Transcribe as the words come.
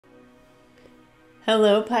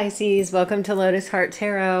Hello, Pisces. Welcome to Lotus Heart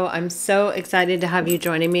Tarot. I'm so excited to have you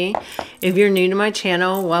joining me. If you're new to my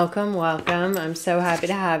channel, welcome, welcome. I'm so happy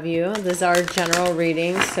to have you. This is our general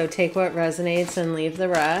reading, so take what resonates and leave the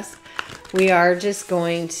rest. We are just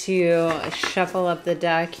going to shuffle up the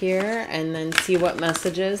deck here and then see what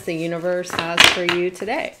messages the universe has for you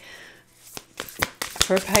today.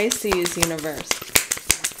 For Pisces universe.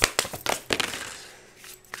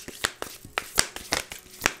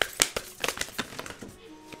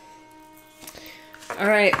 All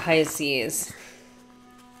right, Pisces.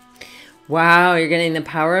 Wow, you're getting the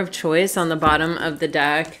power of choice on the bottom of the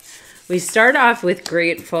deck. We start off with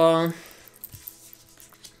grateful.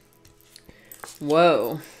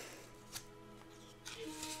 Whoa.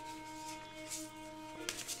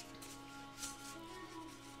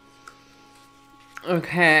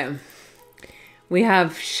 Okay. We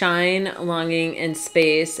have shine, longing, and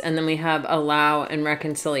space, and then we have allow and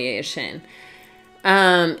reconciliation.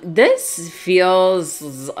 This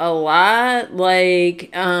feels a lot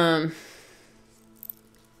like, I'm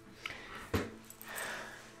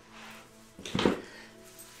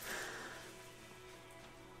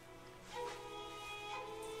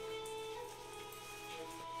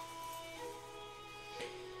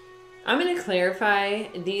going to clarify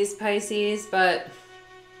these, Pisces, but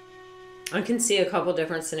I can see a couple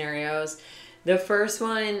different scenarios. The first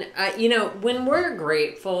one, when we're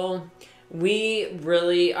grateful, we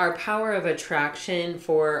really, our power of attraction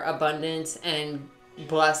for abundance and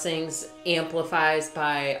blessings amplifies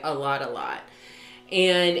by a lot.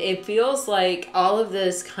 And it feels like all of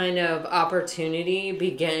this kind of opportunity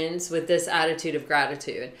begins with this attitude of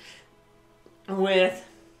gratitude, with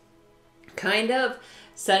kind of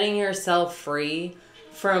setting yourself free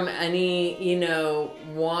from any,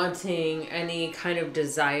 wanting any kind of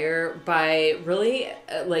desire by really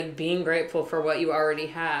like being grateful for what you already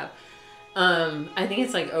have. I think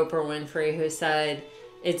it's like Oprah Winfrey who said,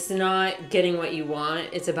 it's not getting what you want,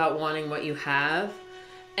 it's about wanting what you have.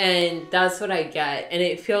 And that's what I get. And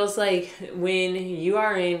it feels like when you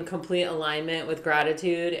are in complete alignment with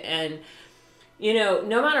gratitude and, no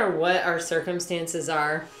matter what our circumstances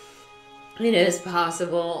are, it is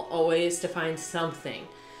possible always to find something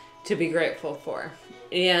to be grateful for.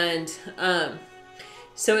 And,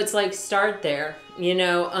 so it's like, start there,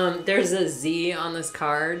 there's a Z on this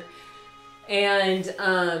card. And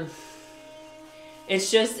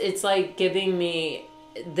it's like giving me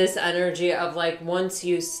this energy of like, once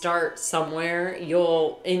you start somewhere,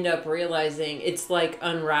 you'll end up realizing it's like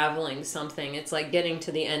unraveling something. It's like getting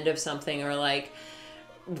to the end of something, or like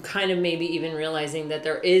kind of maybe even realizing that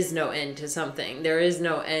there is no end to something. There is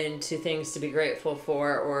no end to things to be grateful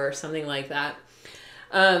for, or something like that.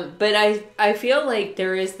 But I feel like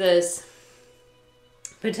there is this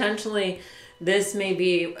potentially, this may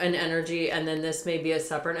be an energy, and then this may be a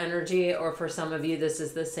separate energy, or for some of you, this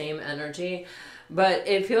is the same energy. But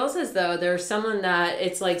it feels as though there's someone that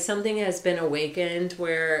it's like something has been awakened,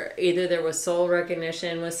 where either there was soul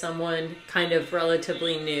recognition with someone kind of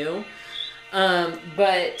relatively new.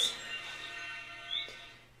 But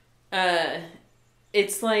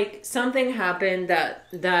it's like something happened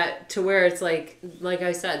that to where it's like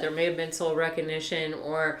I said, there may have been soul recognition,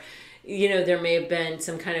 or there may have been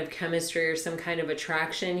some kind of chemistry or some kind of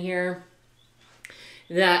attraction here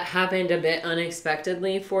that happened a bit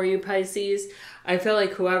unexpectedly for you, Pisces. I feel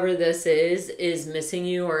like whoever this is missing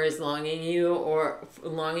you, or is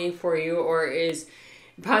longing for you, or is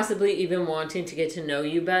possibly even wanting to get to know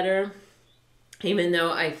you better. Even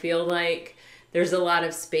though I feel like there's a lot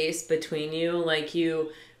of space between you, like you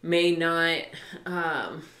may not,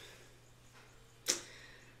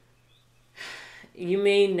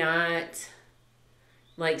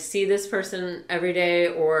 like see this person every day,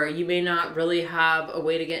 or you may not really have a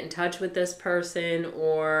way to get in touch with this person,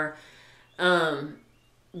 or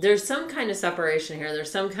there's some kind of separation here.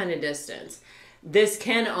 There's some kind of distance. This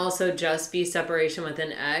can also just be separation with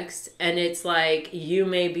an ex, and it's like you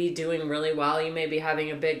may be doing really well. You may be having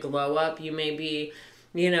a big glow up. You may be,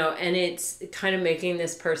 and it's kind of making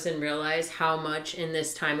this person realize how much in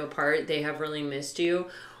this time apart they have really missed you.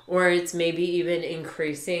 Or it's maybe even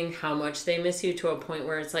increasing how much they miss you, to a point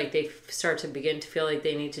where it's like they start to begin to feel like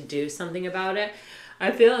they need to do something about it. I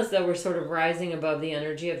feel as though we're sort of rising above the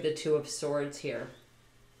energy of the Two of Swords here,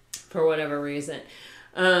 for whatever reason.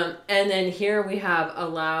 And then here we have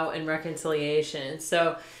allow and reconciliation.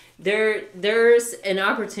 So there's an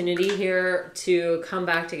opportunity here to come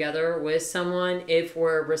back together with someone if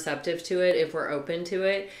we're receptive to it, if we're open to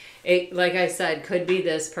it. It, like I said, could be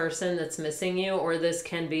this person that's missing you, or this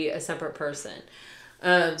can be a separate person.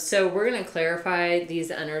 So we're going to clarify these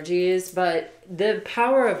energies, but the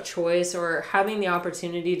power of choice, or having the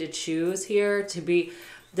opportunity to choose here, to be,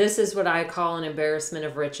 this is what I call an embarrassment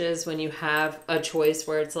of riches, when you have a choice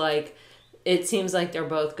where it's like, it seems like they're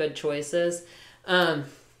both good choices. I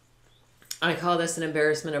call this an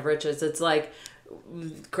embarrassment of riches. It's like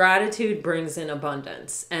gratitude brings in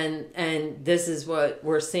abundance, and this is what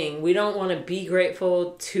we're seeing. We don't want to be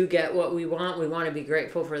grateful to get what we want. We want to be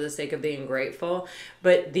grateful for the sake of being grateful,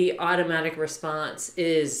 but the automatic response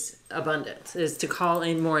is abundance, is to call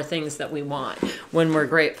in more things that we want when we're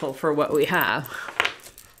grateful for what we have.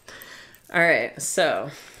 All right, so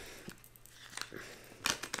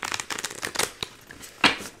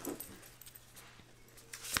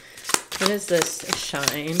what is this?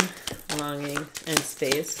 Shine, longing, and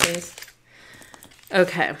space, please.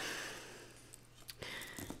 Okay.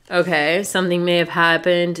 Okay, something may have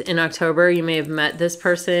happened in October. You may have met this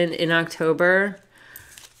person in October.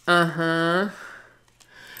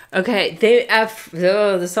 Okay,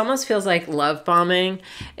 this almost feels like love bombing.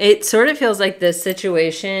 It sort of feels like this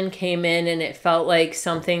situation came in and it felt like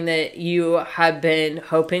something that you had been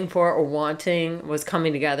hoping for or wanting was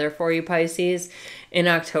coming together for you, Pisces, in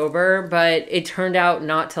October, but it turned out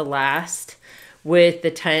not to last with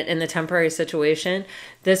the temporary situation.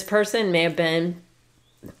 This person may have been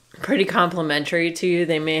pretty complimentary to you.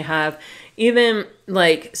 They may have even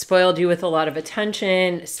like spoiled you with a lot of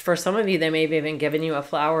attention. For some of you, they may have even given you a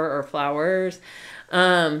flower or flowers.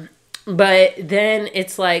 But then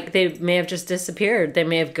it's like they may have just disappeared. They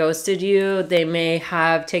may have ghosted you. They may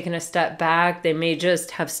have taken a step back. They may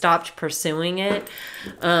just have stopped pursuing it.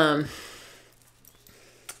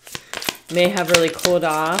 May have really cooled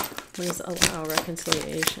off. What does allow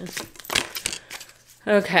reconciliation?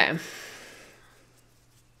 Okay.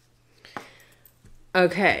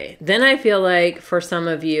 Okay, then I feel like for some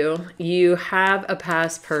of you, you have a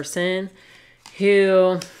past person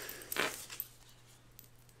who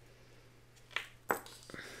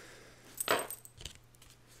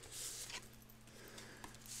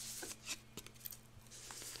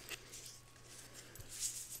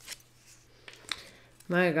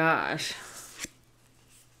my gosh.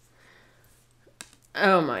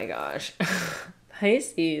 Oh my gosh.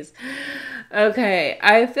 Pisces. Okay,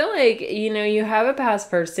 I feel like, you have a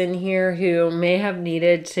past person here who may have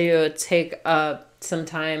needed to take some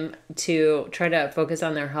time to try to focus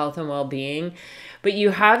on their health and well-being. But you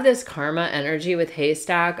have this karma energy with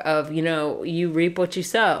haystack of, you reap what you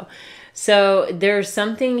sow. So there's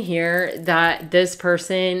something here that this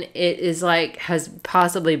person has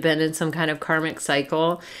possibly been in some kind of karmic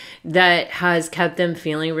cycle that has kept them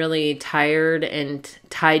feeling really tired and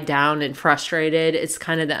tied down and frustrated. It's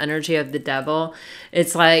kind of the energy of the devil.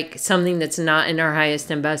 It's like something that's not in our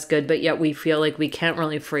highest and best good, but yet we feel like we can't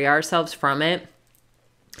really free ourselves from it.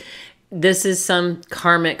 This is some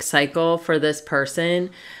karmic cycle for this person.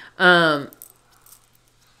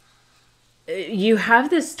 You have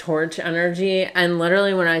this torch energy, and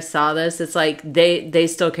literally when I saw this, it's like they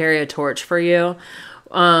still carry a torch for you.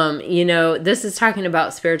 This is talking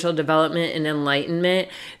about spiritual development and enlightenment.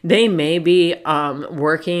 They may be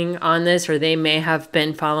working on this, or they may have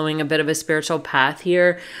been following a bit of a spiritual path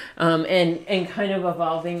here, and kind of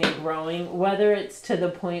evolving and growing. Whether it's to the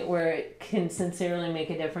point where it can sincerely make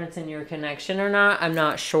a difference in your connection or not, I'm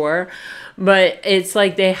not sure. But it's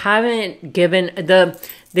like they haven't given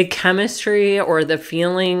the chemistry or the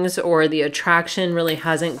feelings or the attraction really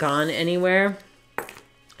hasn't gone anywhere.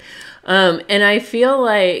 And I feel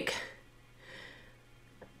like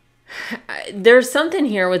there's something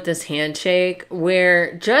here with this handshake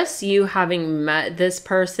where just you having met this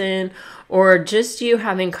person, or just you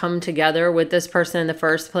having come together with this person in the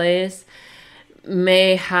first place,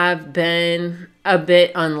 may have been a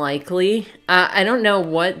bit unlikely. I don't know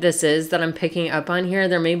what this is that I'm picking up on here.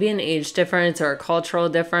 There may be an age difference or a cultural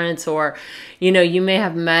difference, or, you may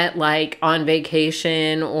have met like on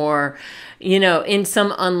vacation, or, in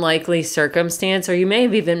some unlikely circumstance, or you may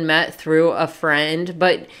have even met through a friend,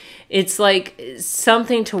 but it's like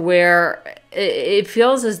something to where it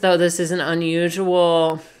feels as though this is an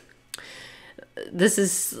unusual.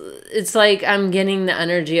 It's like I'm getting the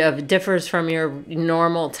energy of it differs from your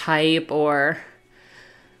normal type, or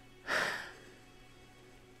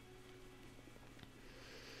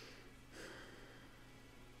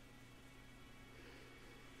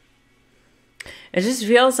it just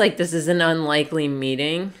feels like this is an unlikely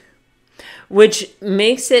meeting, which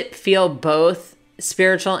makes it feel both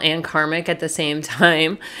spiritual and karmic at the same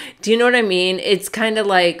time. Do you know what I mean? It's kind of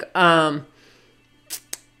like,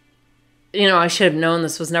 you know, I should have known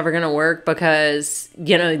this was never going to work because,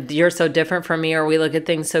 you know, you're so different from me, or we look at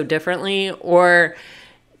things so differently. Or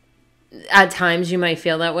at times you might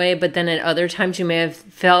feel that way, but then at other times you may have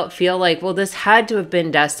feel like, well, this had to have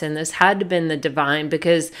been destined. This had to have been the divine,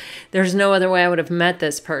 because there's no other way I would have met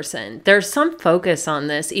this person. There's some focus on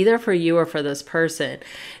this, either for you or for this person.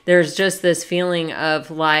 There's just this feeling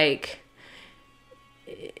of like,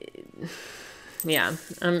 yeah,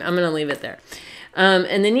 I'm going to leave it there.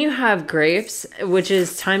 And then you have grapes, which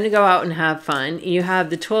is time to go out and have fun. You have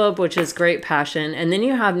the tulip, which is great passion. And then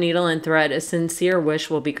you have needle and thread, a sincere wish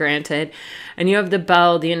will be granted. And you have the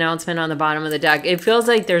bell, the announcement on the bottom of the deck. It feels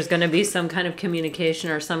like there's going to be some kind of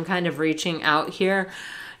communication or some kind of reaching out here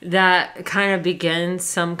that kind of begins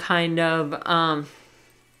some kind of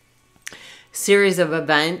series of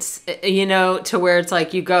events, you know, to where it's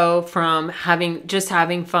like you go from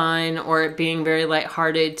having fun or it being very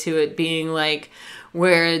lighthearted to it being like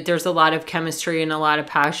where there's a lot of chemistry and a lot of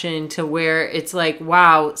passion, to where it's like,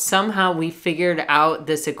 wow, somehow we figured out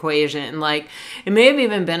this equation. Like, it may have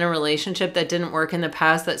even been a relationship that didn't work in the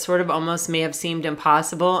past that sort of almost may have seemed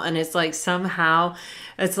impossible. And it's like, somehow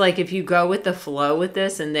it's like, if you go with the flow with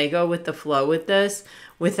this and they go with the flow with this,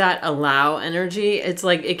 with that allow energy, it's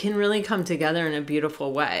like it can really come together in a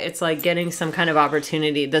beautiful way. It's like getting some kind of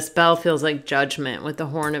opportunity. This bell feels like judgment, with the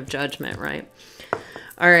horn of judgment, right?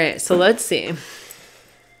 All right, so let's see.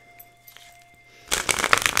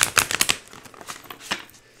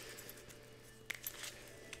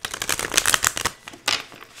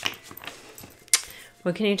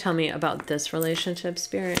 What can you tell me about this relationship,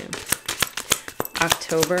 Spirit?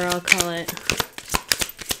 October, I'll call it.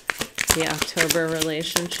 The October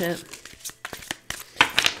relationship.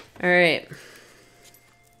 All right.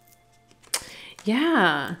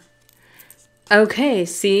 Yeah. Okay,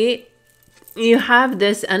 see, you have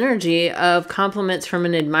this energy of compliments from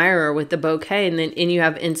an admirer with the bouquet, and you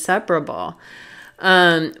have inseparable.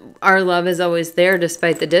 Our love is always there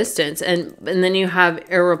despite the distance. And then you have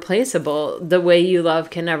irreplaceable. The way you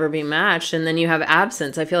love can never be matched. And then you have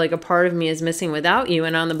absence. I feel like a part of me is missing without you.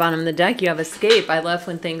 And on the bottom of the deck, you have escape. I left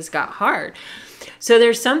when things got hard. So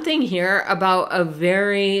there's something here about a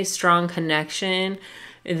very strong connection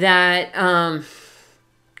that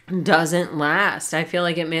doesn't last. I feel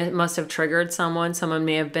like it must have triggered someone. Someone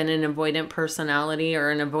may have been an avoidant personality or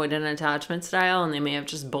an avoidant attachment style, and they may have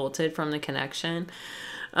just bolted from the connection.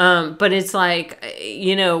 But it's like,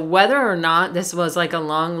 you know, whether or not this was like a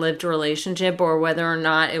long-lived relationship or whether or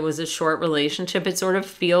not it was a short relationship, it sort of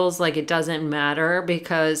feels like it doesn't matter,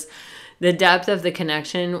 because the depth of the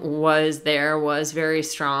connection was very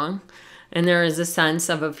strong. And there is a sense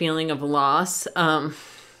of a feeling of loss.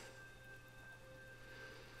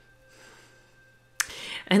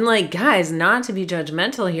 And like, guys, not to be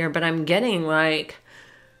judgmental here, but I'm getting like,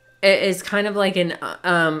 it's kind of like an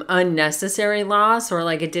unnecessary loss, or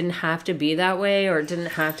like it didn't have to be that way, or it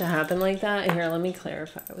didn't have to happen like that. Here, let me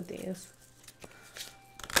clarify with these.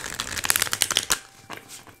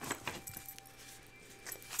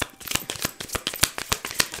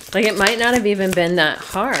 Like, it might not have even been that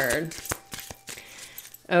hard.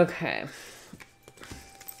 Okay.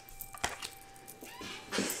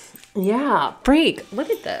 Yeah, freak. Look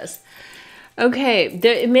at this. Okay,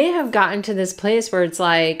 it may have gotten to this place where it's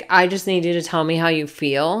like, I just need you to tell me how you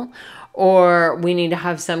feel, or we need to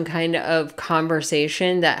have some kind of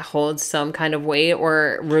conversation that holds some kind of weight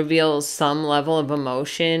or reveals some level of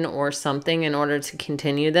emotion or something in order to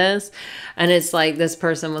continue this. And it's like, this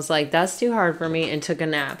person was like, that's too hard for me, and took a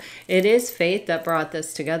nap. It is fate that brought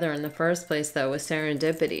this together in the first place, though, with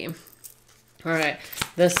serendipity. All right,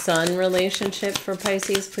 the sun relationship for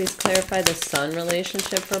Pisces. Please clarify the sun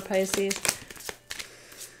relationship for Pisces.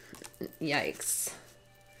 Yikes.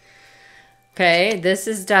 Okay, this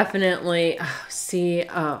is definitely,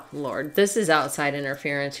 oh Lord, this is outside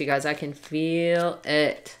interference, you guys. I can feel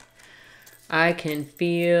it. I can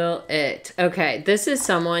feel it. Okay, this is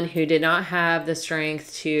someone who did not have the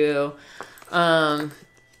strength to to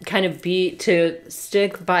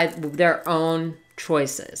stick by their own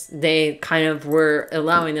choices. They kind of were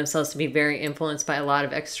allowing themselves to be very influenced by a lot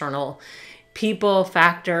of external people,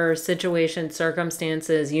 factors, situations,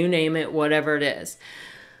 circumstances, you name it, whatever it is.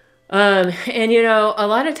 And you know, a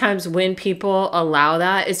lot of times when people allow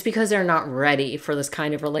that, it's because they're not ready for this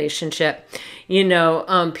kind of relationship. You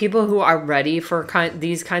know, people who are ready for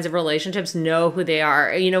these kinds of relationships know who they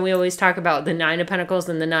are. You know, we always talk about the 9 of Pentacles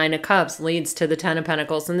and the 9 of Cups leads to the 10 of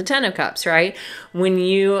Pentacles and the 10 of Cups, right?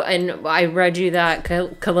 And I read you that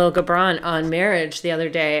Khalil Gibran on marriage the other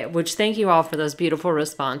day, which, thank you all for those beautiful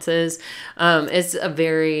responses. It's a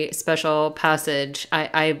very special passage.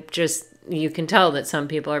 I just you can tell that some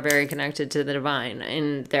people are very connected to the divine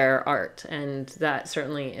in their art, and that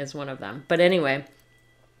certainly is one of them. But anyway,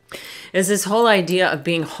 is this whole idea of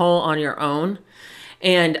being whole on your own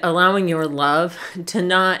and allowing your love to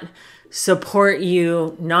not support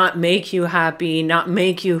you, not make you happy, not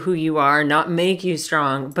make you who you are, not make you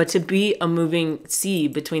strong, but to be a moving sea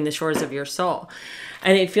between the shores of your soul.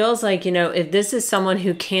 And it feels like, you know, if this is someone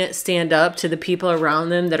who can't stand up to the people around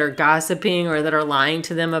them that are gossiping or that are lying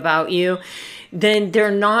to them about you, then they're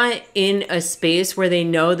not in a space where they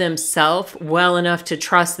know themselves well enough to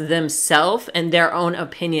trust themselves and their own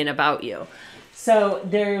opinion about you. So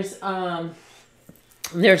there's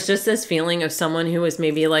just this feeling of someone who was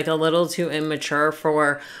maybe like a little too immature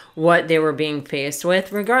for what they were being faced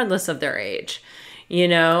with, regardless of their age. You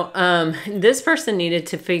know, this person needed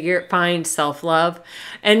to find self-love,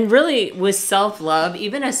 and really with self-love,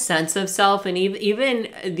 even a sense of self, and even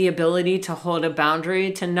the ability to hold a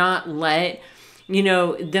boundary, to not let, you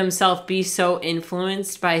know, themselves be so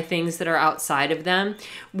influenced by things that are outside of them.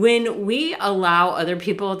 When we allow other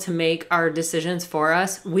people to make our decisions for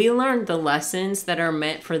us, we learn the lessons that are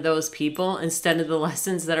meant for those people instead of the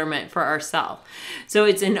lessons that are meant for ourselves. So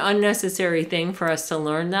it's an unnecessary thing for us to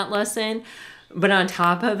learn that lesson. But on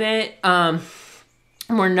top of it,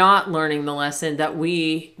 we're not learning the lesson that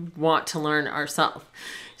we want to learn ourselves.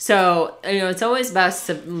 So, you know, it's always best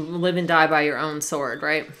to live and die by your own sword,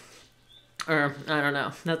 right? Or, I don't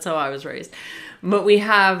know. That's how I was raised. But we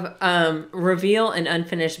have reveal and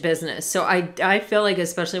unfinished business. So I feel like,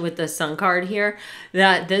 especially with the Sun card here,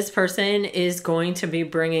 that this person is going to be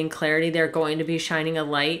bringing clarity. They're going to be shining a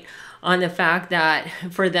light on the fact that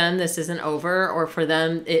for them, this isn't over, or for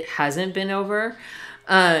them, it hasn't been over.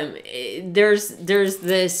 There's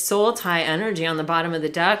this soul tie energy on the bottom of the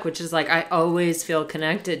deck, which is like, I always feel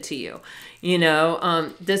connected to you. You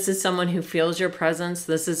know, this is someone who feels your presence.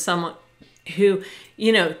 This is someone who,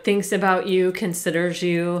 you know, thinks about you, considers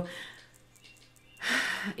you,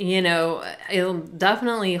 you know, it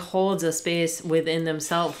definitely holds a space within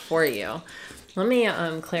themselves for you. Let me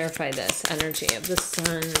clarify this energy of the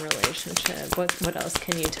Sun relationship. What else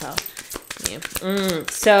can you tell me?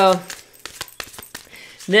 So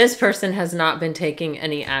this person has not been taking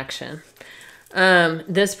any action.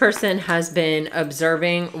 This person has been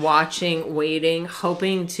observing, watching, waiting,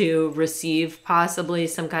 hoping to receive possibly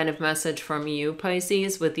some kind of message from you,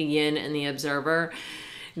 Pisces, with the yin and the observer.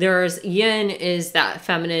 There's yin is that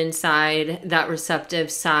feminine side, that receptive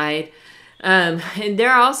side. And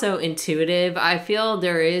they're also intuitive. I feel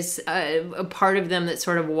there is a part of them that's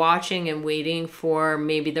sort of watching and waiting for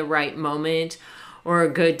maybe the right moment or a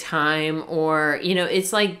good time, or, you know,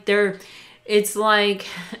 it's like they're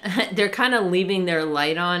kind of leaving their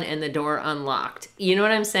light on and the door unlocked. You know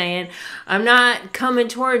what I'm saying? I'm not coming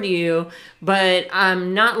toward you, but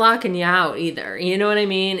I'm not locking you out either. You know what I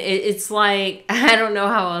mean? It's like, I don't know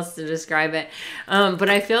how else to describe it. But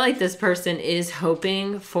I feel like this person is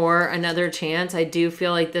hoping for another chance. I do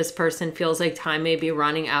feel like this person feels like time may be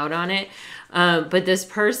running out on it. But this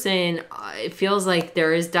person, it feels like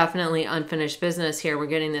there is definitely unfinished business here. We're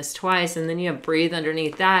getting this twice, and then you have breathe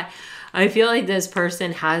underneath that. I feel like this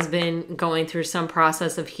person has been going through some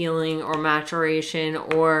process of healing or maturation,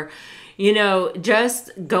 or, you know, just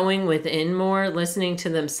going within more, listening to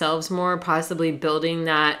themselves more, possibly building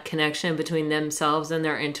that connection between themselves and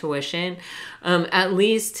their intuition, at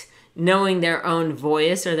least knowing their own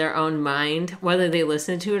voice or their own mind, whether they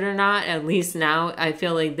listen to it or not. At least now I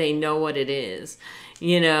feel like they know what it is,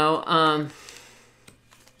 you know.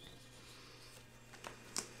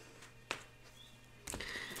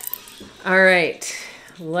 All right,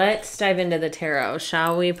 let's dive into the tarot,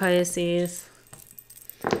 shall we, Pisces?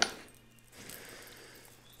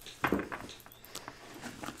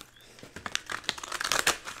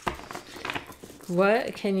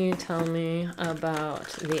 What can you tell me about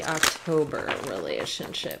the October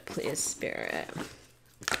relationship, please, Spirit?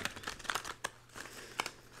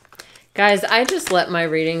 Guys, I just let my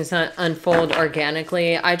readings unfold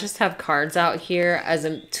organically. I just have cards out here as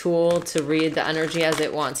a tool to read the energy as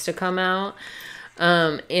it wants to come out.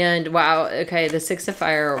 And wow, okay, the Six of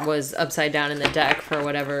Fire was upside down in the deck for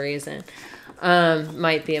whatever reason.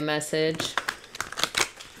 Might be a message.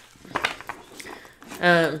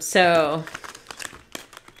 So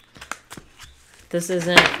this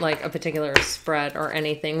isn't like a particular spread or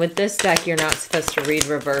anything. With this deck, you're not supposed to read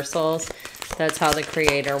reversals. That's how the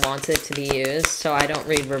creator wants it to be used. So I don't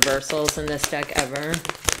read reversals in this deck ever.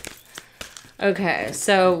 Okay,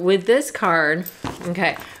 so with this card,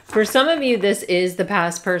 okay, for some of you, this is the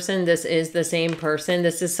past person. This is the same person.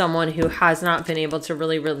 This is someone who has not been able to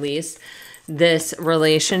really release this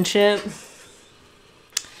relationship.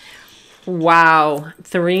 Wow.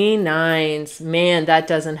 3 nines. Man, that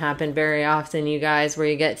doesn't happen very often, you guys, where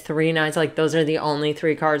you get 3 nines. Like, those are the only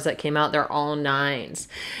 3 cards that came out. They're all nines.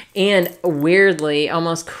 And weirdly,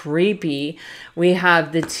 almost creepy, we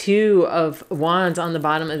have the 2 of wands on the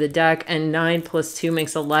bottom of the deck, and 9 plus 2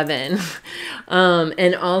 makes 11.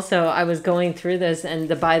 And also, I was going through this, and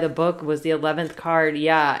the by the book was the 11th card.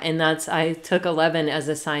 Yeah, and I took 11 as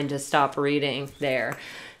a sign to stop reading there.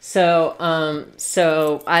 So,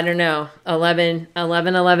 so I don't know, 11,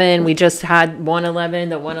 11, 11. We just had 111,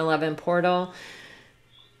 the 111 portal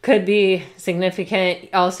could be significant.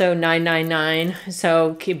 Also 999.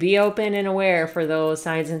 So be open and aware for those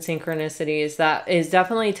signs and synchronicities. That is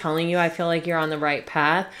definitely telling you, I feel like you're on the right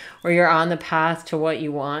path, or you're on the path to what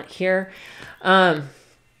you want here.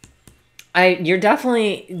 You're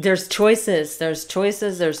definitely, there's choices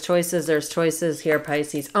here,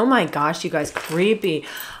 Pisces. Oh my gosh, you guys, creepy.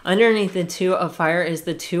 Underneath the 2 of fire is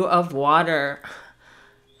the 2 of water.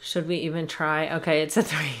 Should we even try? Okay, it's a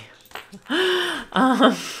 3.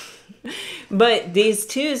 But these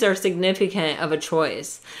 2s are significant of a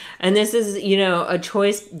choice. And this is, you know, a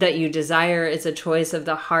choice that you desire. It's a choice of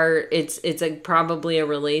the heart. It's probably a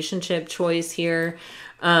relationship choice here.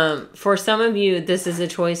 For some of you, this is a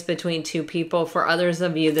choice between 2 people. For others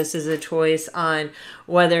of you, this is a choice on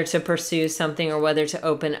whether to pursue something or whether to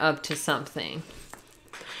open up to something.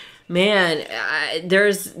 Man,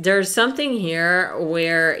 there's something here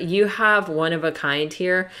where you have one of a kind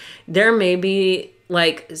here. There may be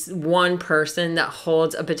like one person that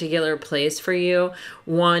holds a particular place for you.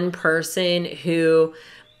 One person who,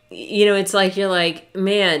 you know, it's like, you're like,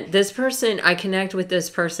 man, this person, I connect with this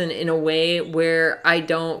person in a way where I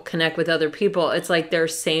don't connect with other people. It's like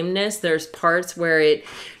there's sameness. There's parts where it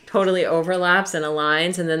totally overlaps and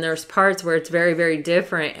aligns. And then there's parts where it's very, very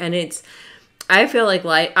different. And I feel like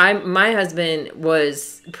my husband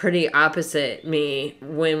was pretty opposite me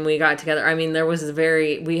when we got together. I mean,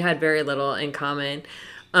 we had very little in common.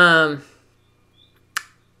 But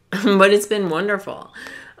it's been wonderful.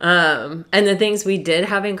 And the things we did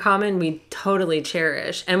have in common, we totally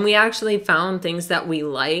cherish. And we actually found things that we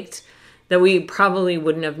liked that we probably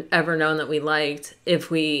wouldn't have ever known that we liked if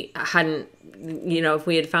we hadn't, you know, if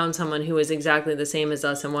we had found someone who was exactly the same as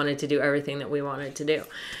us and wanted to do everything that we wanted to do.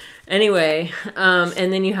 Anyway,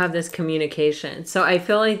 and then you have this communication. So I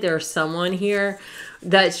feel like there's someone here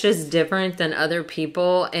that's just different than other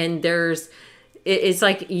people. And it's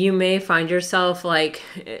like you may find yourself like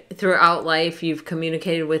throughout life, you've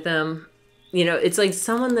communicated with them. You know, it's like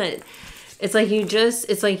someone that, it's like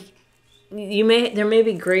there may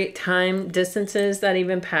be great time distances that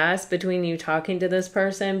even pass between you talking to this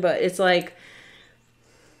person, but it's like,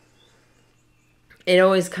 it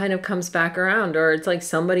always kind of comes back around, or it's like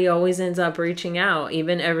somebody always ends up reaching out,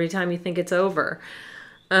 even every time you think it's over.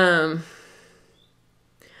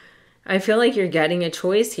 I feel like you're getting a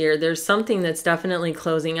choice here. There's something that's definitely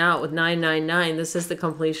closing out with 999. This is the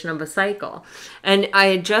completion of a cycle. And I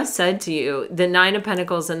had just said to you, the 9 of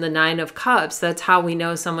Pentacles and the 9 of Cups, that's how we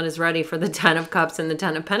know someone is ready for the 10 of Cups and the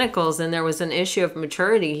 10 of Pentacles. And there was an issue of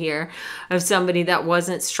maturity here of somebody that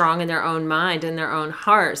wasn't strong in their own mind and their own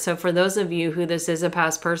heart. So for those of you who this is a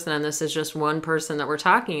past person and this is just one person that we're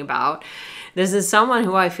talking about, this is someone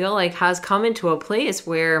who I feel like has come into a place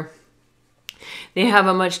where they have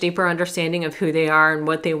a much deeper understanding of who they are and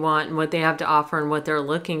what they want and what they have to offer and what they're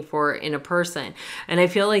looking for in a person. And I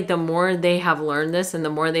feel like the more they have learned this and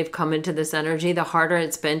the more they've come into this energy, the harder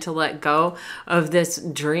it's been to let go of this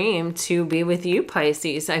dream to be with you,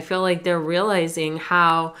 Pisces. I feel like they're realizing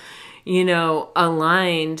how, you know,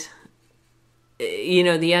 aligned, you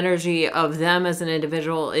know, the energy of them as an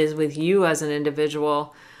individual is with you as an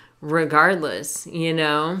individual, regardless, you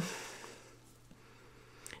know.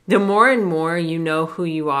 The more and more you know who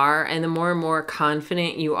you are and the more and more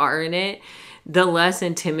confident you are in it, the less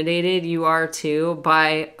intimidated you are too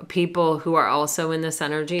by people who are also in this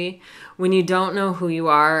energy. When you don't know who you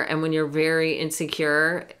are and when you're very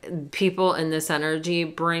insecure, people in this energy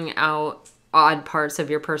bring out odd parts of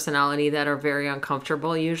your personality that are very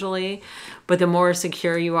uncomfortable usually. But the more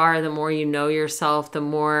secure you are, the more you know yourself, the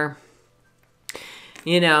more,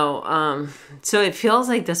 you know, so it feels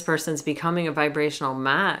like this person's becoming a vibrational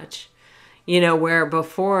match, you know, where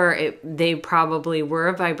before they probably were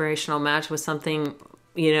a vibrational match with something,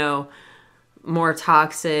 you know, more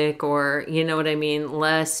toxic or, you know what I mean,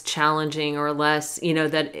 less challenging or less, you know,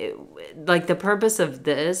 like the purpose of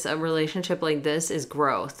this, a relationship like this is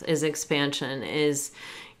growth, is expansion, is,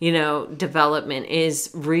 you know, development, is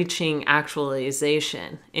reaching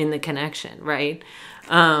actualization in the connection, right?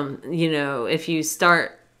 You know, if you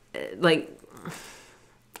start, like,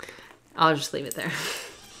 I'll just leave it there.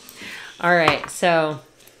 All right, so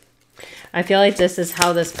I feel like this is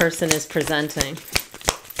how this person is presenting.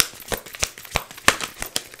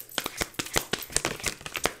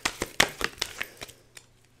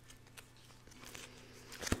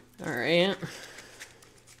 All right.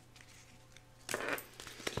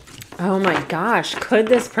 Oh my gosh, could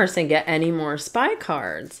this person get any more spy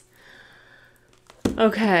cards?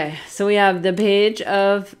 Okay, so we have the Page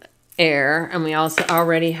of Air, and we also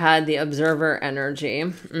already had the Observer energy.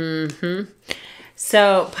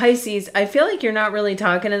 So Pisces, I feel like you're not really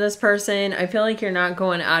talking to this person. I feel like you're not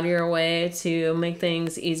going out of your way to make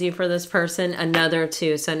things easy for this person. Another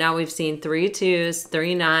 2. So now we've seen 3 2s,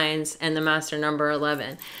 3 9s, and the master number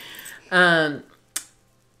 11.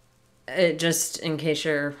 Just in case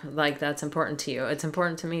you're like, that's important to you. It's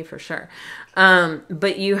important to me for sure.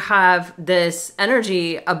 But you have this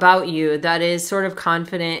energy about you that is sort of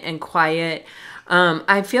confident and quiet.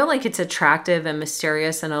 I feel like it's attractive and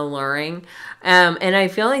mysterious and alluring. And I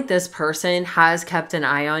feel like this person has kept an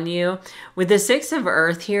eye on you. With the 6 of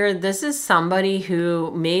Earth here, this is somebody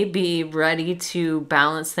who may be ready to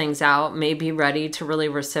balance things out, may be ready to really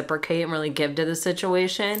reciprocate and really give to the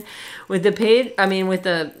situation. With the page, I mean, with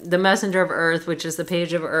the Messenger of Earth, which is the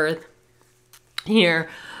Page of Earth here,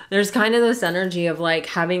 there's kind of this energy of like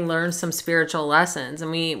having learned some spiritual lessons.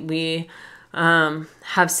 And we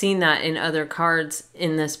have seen that in other cards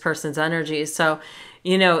in this person's energy. So,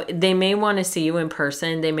 you know, they may want to see you in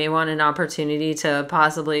person. They may want an opportunity to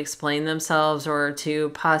possibly explain themselves or to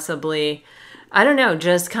possibly, I don't know,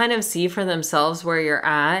 just kind of see for themselves where you're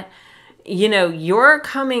at. You know, you're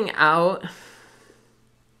coming out.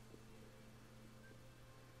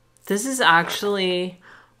 This is actually,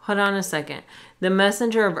 hold on a second. The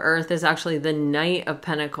Messenger of Earth is actually the Knight of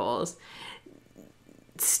Pentacles.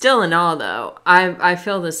 Still in all, though, I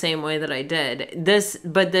feel the same way that I did.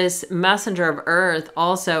 But this Messenger of Earth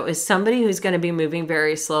also is somebody who's going to be moving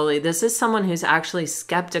very slowly. This is someone who's actually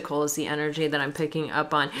skeptical is the energy that I'm picking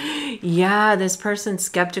up on. Yeah, this person's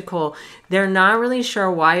skeptical. They're not really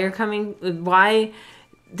sure why you're coming, why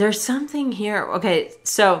there's something here. Okay,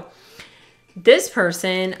 so this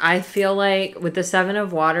person, I feel like with the 7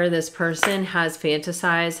 of Water, this person has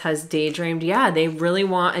fantasized, has daydreamed. Yeah, they really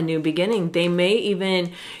want a new beginning. They may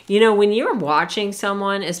even, you know, when you're watching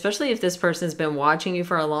someone, especially if this person's been watching you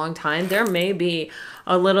for a long time, there may be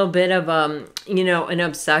a little bit of, you know, an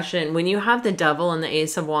obsession. When you have the Devil and the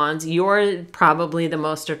Ace of Wands, you're probably the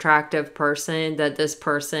most attractive person that this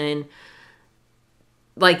person,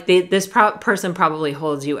 like this person probably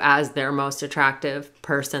holds you as their most attractive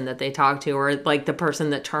person that they talk to, or like the person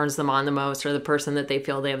that turns them on the most, or the person that they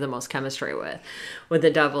feel they have the most chemistry with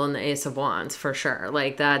the Devil and the Ace of Wands, for sure.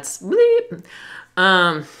 Like that's bleep.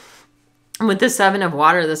 With the 7 of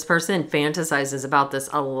Water, this person fantasizes about this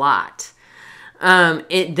a lot.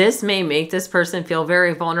 This may make this person feel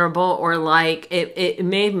very vulnerable, or like it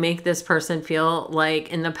may make this person feel like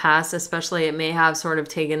in the past, especially, it may have sort of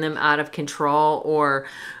taken them out of control or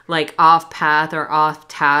like off path or off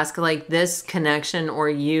task. Like this connection or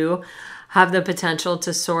you have the potential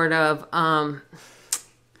to sort of,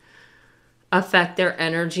 affect their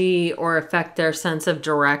energy or affect their sense of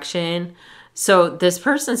direction. So this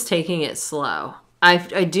person's taking it slow. I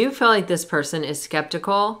do feel like this person is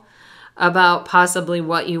skeptical about possibly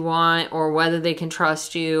what you want, or whether they can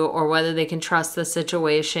trust you, or whether they can trust the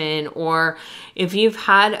situation, or if you've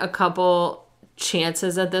had a couple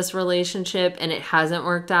chances at this relationship and it hasn't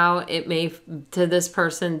worked out, it may, to this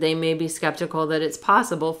person, they may be skeptical that it's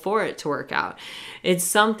possible for it to work out. It's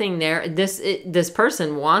something there. This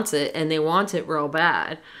person wants it, and they want it real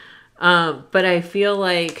bad. But I feel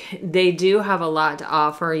like they do have a lot to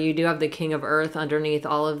offer. You do have the King of Earth underneath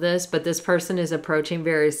all of this, but this person is approaching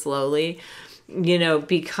very slowly, you know,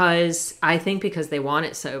 because they want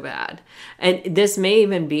it so bad. And this may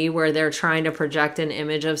even be where they're trying to project an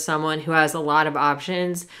image of someone who has a lot of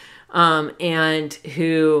options, and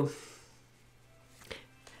who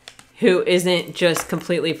isn't just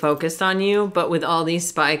completely focused on you. But with all these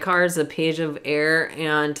spy cards, the Page of Air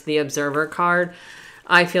and the Observer card,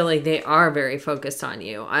 I feel like they are very focused on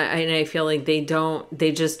you. And I feel like they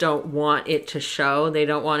just don't want it to show. They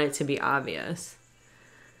don't want it to be obvious.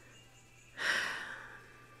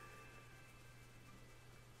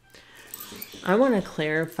 I want to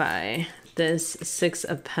clarify this 6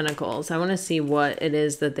 of Pentacles. I want to see what it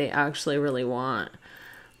is that they actually really want.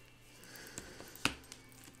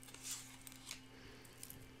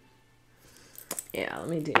 Yeah, let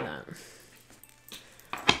me do that.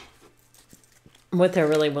 What they're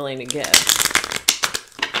really willing to give.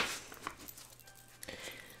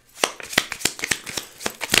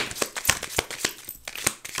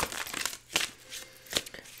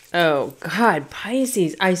 Oh, God,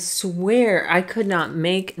 Pisces, I swear I could not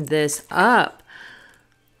make this up.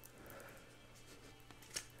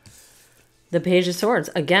 The Page of Swords,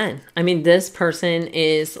 again. I mean, this person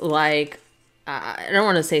is like, I don't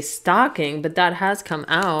want to say stalking, but that has come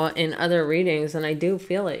out in other readings, and I do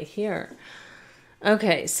feel it here.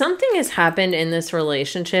 Okay, something has happened in this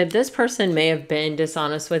relationship. This person may have been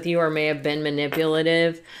dishonest with you or may have been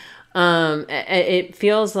manipulative. It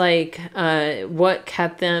feels like what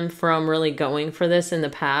kept them from really going for this in the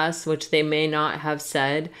past, which they may not have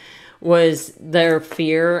said, was their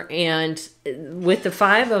fear. And with the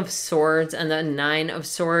Five of Swords and the Nine of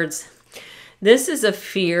Swords, this is a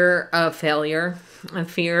fear of failure, a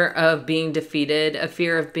fear of being defeated, a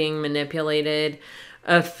fear of being manipulated,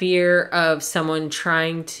 a fear of someone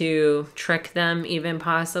trying to trick them, even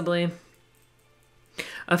possibly.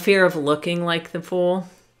 A fear of looking like the fool.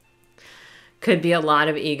 Could be a lot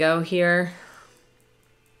of ego here.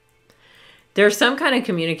 There's some kind of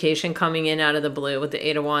communication coming in out of the blue with the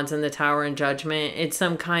Eight of Wands and the Tower and Judgment. It's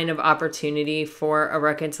some kind of opportunity for a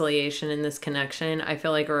reconciliation in this connection. I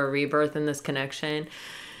feel like, or a rebirth in this connection.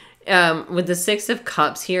 With the Six of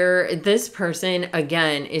Cups here, this person,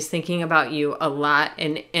 again, is thinking about you a lot.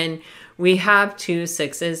 And we have 2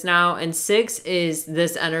 sixes now. And 6 is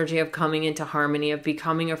this energy of coming into harmony, of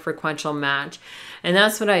becoming a frequential match. And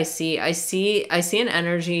that's what I see. I see an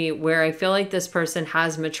energy where I feel like this person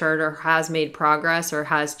has matured or has made progress or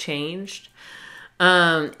has changed.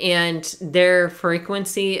 And their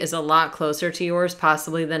frequency is a lot closer to yours,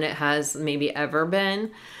 possibly than it has maybe ever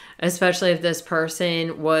been. Especially if this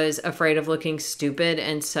person was afraid of looking stupid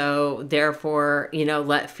and so therefore, you know,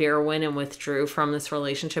 let fear win and withdrew from this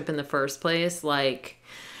relationship in the first place. Like,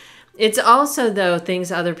 it's also, though,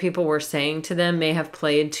 things other people were saying to them may have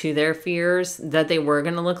played to their fears that they were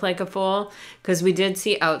going to look like a fool, because we did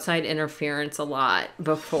see outside interference a lot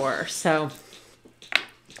before. So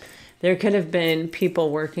there could have been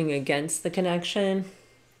people working against the connection.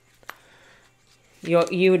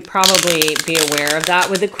 You would probably be aware of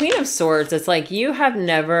that. With the Queen of Swords, it's like you have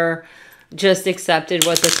never just accepted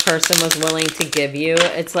what this person was willing to give you.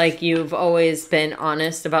 It's like you've always been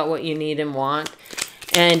honest about what you need and want.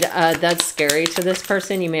 And that's scary to this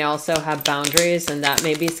person. You may also have boundaries, and that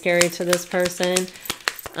may be scary to this person.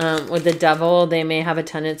 With the Devil, they may have a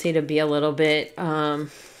tendency to be a little bit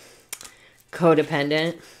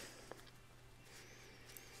codependent.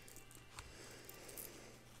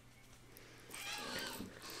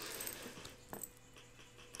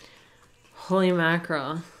 Holy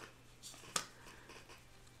mackerel.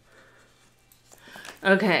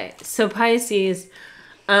 Okay, so Pisces,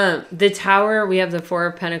 the Tower, we have the Four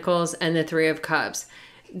of Pentacles and the Three of Cups.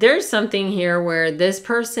 There's something here where this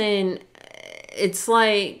person, it's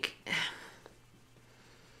like,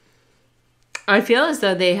 I feel as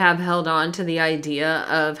though they have held on to the idea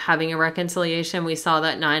of having a reconciliation. We saw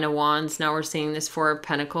that Nine of Wands. Now we're seeing this Four of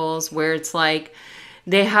Pentacles, where it's like,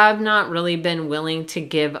 they have not really been willing to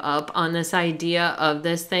give up on this idea of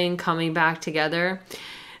this thing coming back together.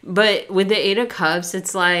 But with the Eight of Cups,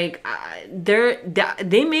 it's like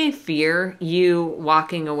they may fear you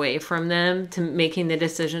walking away from them, to making the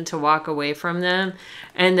decision to walk away from them,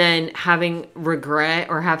 and then having regret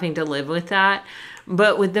or having to live with that.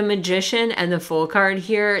 But with the Magician and the Fool card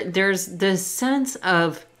here, there's this sense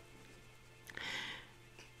of,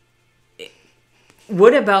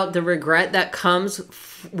 what about the regret that comes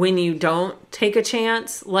when you don't take a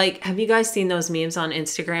chance? Like, have you guys seen those memes on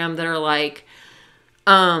Instagram that are like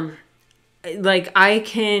I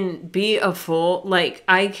can be a fool. Like,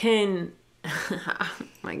 I can, oh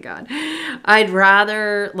my God, I'd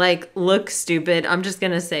rather like look stupid. I'm just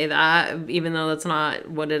going to say that, even though that's not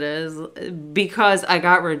what it is, because I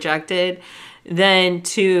got rejected, than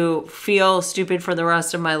to feel stupid for the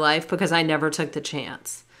rest of my life because I never took the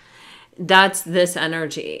chance. That's this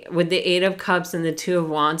energy. With the Eight of Cups and the Two of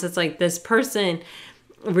Wands, it's like this person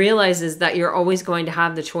realizes that you're always going to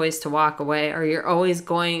have the choice to walk away, or you're always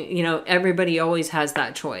going, you know, everybody always has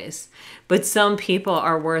that choice. But some people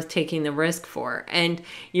are worth taking the risk for. And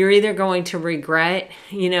you're either going to regret,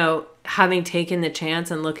 you know, having taken the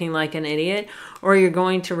chance and looking like an idiot, or you're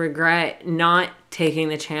going to regret not taking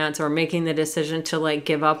the chance or making the decision to like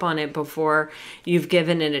give up on it before you've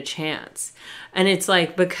given it a chance. And it's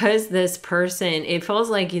like, because this person, it feels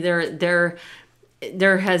like either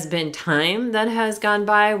there has been time that has gone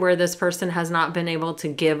by where this person has not been able to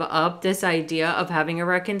give up this idea of having a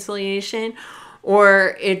reconciliation,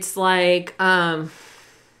 or it's like,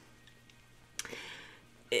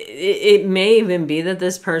 it may even be that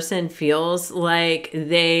this person feels like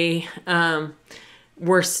they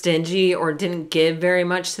were stingy or didn't give very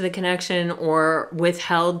much to the connection, or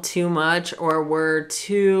withheld too much, or were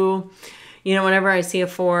too, you know, whenever I see a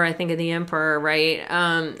 4, I think of the Emperor, right?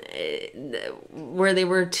 Where they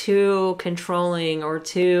were too controlling or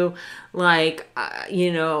too like,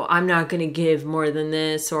 you know, I'm not going to give more than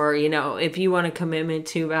this, or, you know, if you want a commitment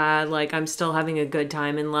too bad, like I'm still having a good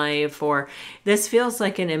time in life, or this feels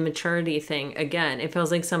like an immaturity thing. Again, it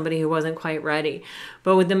feels like somebody who wasn't quite ready.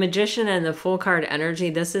 But with the Magician and the Full card energy,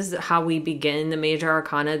 this is how we begin the Major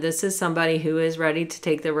Arcana. This is somebody who is ready to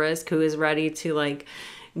take the risk, who is ready to like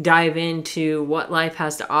dive into what life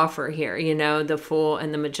has to offer here, you know, the Fool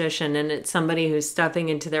and the Magician. And it's somebody who's stepping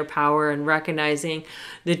into their power and recognizing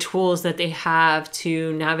the tools that they have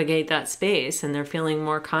to navigate that space, and they're feeling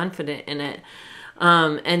more confident in it.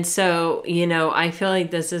 And so, you know, I feel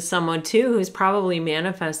like this is someone too who's probably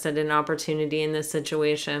manifested an opportunity in this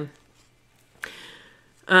situation.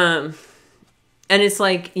 And it's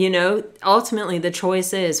like, you know, ultimately the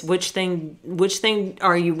choice is which thing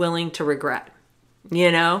are you willing to regret?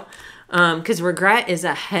 You know, because regret is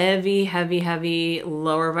a heavy, heavy, heavy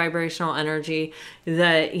lower vibrational energy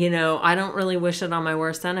that, you know, I don't really wish it on my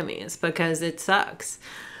worst enemies because it sucks.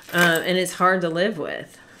 And it's hard to live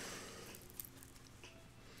with.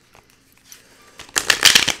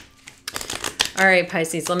 All right,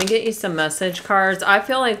 Pisces, let me get you some message cards. I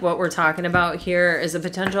feel like what we're talking about here is a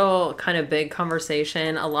potential kind of big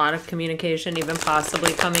conversation, a lot of communication, even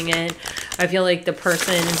possibly coming in. I feel like the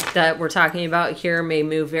person that we're talking about here may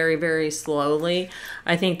move very, very slowly.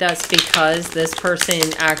 I think that's because this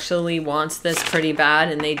person actually wants this pretty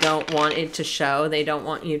bad and they don't want it to show. They don't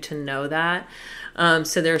want you to know that.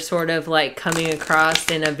 So they're sort of like coming across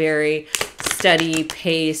in a very steady,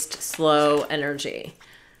 paced, slow energy,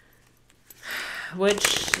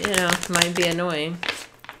 which, you know, might be annoying.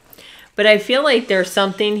 But I feel like there's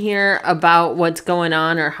something here about what's going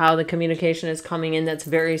on or how the communication is coming in that's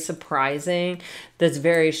very surprising, that's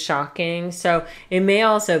very shocking. So it may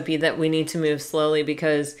also be that we need to move slowly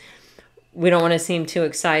because we don't want to seem too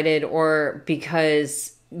excited, or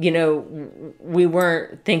because, you know, we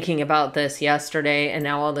weren't thinking about this yesterday and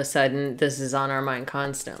now all of a sudden this is on our mind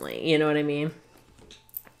constantly. You know what I mean?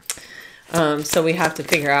 So we have to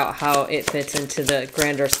figure out how it fits into the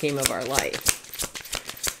grander scheme of our life.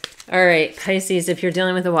 All right, Pisces, if you're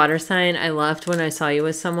dealing with a water sign, I left when I saw you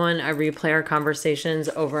with someone. I replay our conversations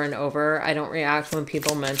over and over. I don't react when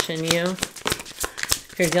people mention you.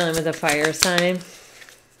 If you're dealing with a fire sign,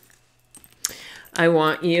 I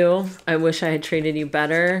want you. I wish I had treated you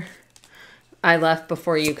better. I left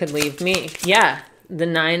before you could leave me. Yeah, the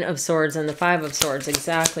 9 of Swords and the 5 of Swords,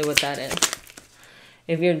 exactly what that is.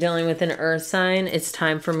 If you're dealing with an earth sign, it's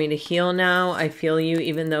time for me to heal now. I feel you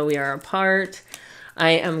even though we are apart.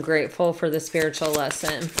 I am grateful for the spiritual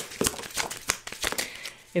lesson.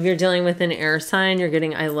 If you're dealing with an air sign, you're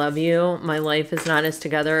getting I love you. My life is not as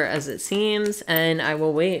together as it seems, and I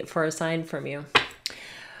will wait for a sign from you.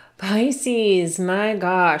 Pisces, my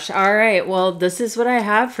gosh. All right, well, this is what I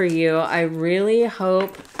have for you. I really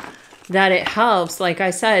hope that it helps. Like I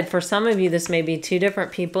said, for some of you, this may be 2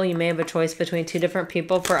 different people. You may have a choice between 2 different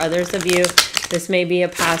people. For others of you, this may be a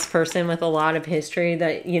past person with a lot of history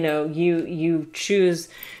that, you know, you choose.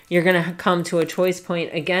 You're going to come to a choice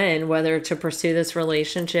point again, whether to pursue this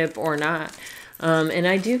relationship or not. And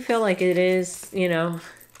I do feel like it is, you know,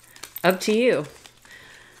 up to you.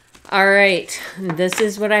 All right, this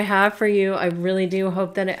is what I have for you. I really do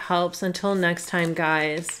hope that it helps. Until next time,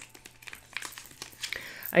 guys.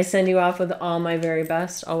 I send you off with all my very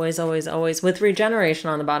best, always, always, always, with regeneration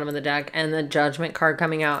on the bottom of the deck and the Judgment card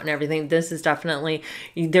coming out and everything. This is definitely,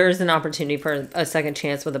 there's an opportunity for a second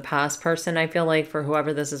chance with a past person, I feel like, for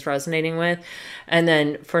whoever this is resonating with. And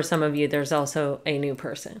then for some of you, there's also a new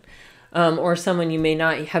person. Or someone you may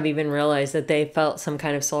not have even realized that they felt some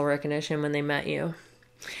kind of soul recognition when they met you.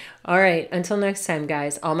 All right, until next time,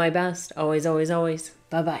 guys, all my best, always, always, always.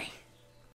 Bye-bye.